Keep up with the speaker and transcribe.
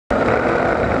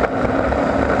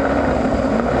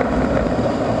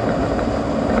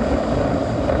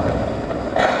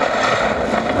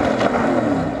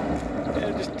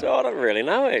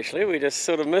actually. We just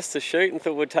sort of missed the shoot and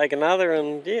thought we'd take another,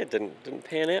 and yeah, it didn't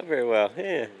pan out very well.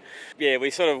 Yeah, we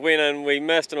sort of went in, we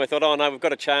missed, and we thought, oh no, we've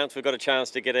got a chance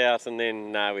to get out, and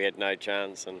then no, we had no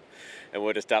chance, and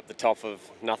we're just up the top of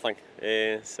nothing.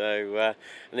 Yeah, so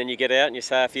and then you get out and you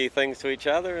say a few things to each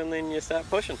other, and then you start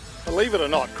pushing. Believe it or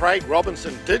not, Craig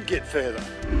Robinson did get further.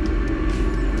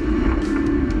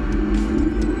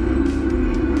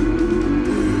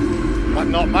 But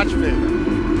not much further.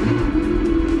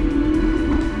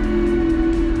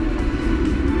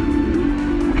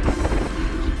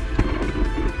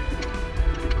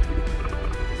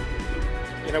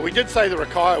 You know, we did say the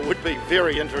Rakaia would be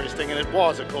very interesting, and it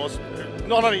was, of course.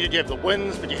 Not only did you have the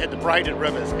winds, but you had the braided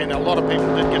rivers, and a lot of people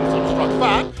did get themselves struck.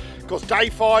 But, of course, day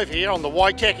 5 here on the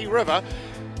Waitaki River,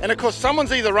 and of course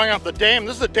someone's either rung up the dam,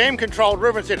 this is a dam controlled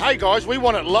river, and said, hey guys, we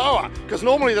want it lower, because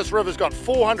normally this river's got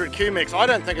 400 cubics, I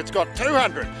don't think it's got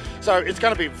 200. So it's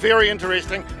going to be very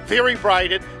interesting, very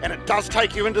braided, and it does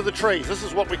take you into the trees. This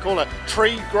is what we call a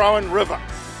tree growing river.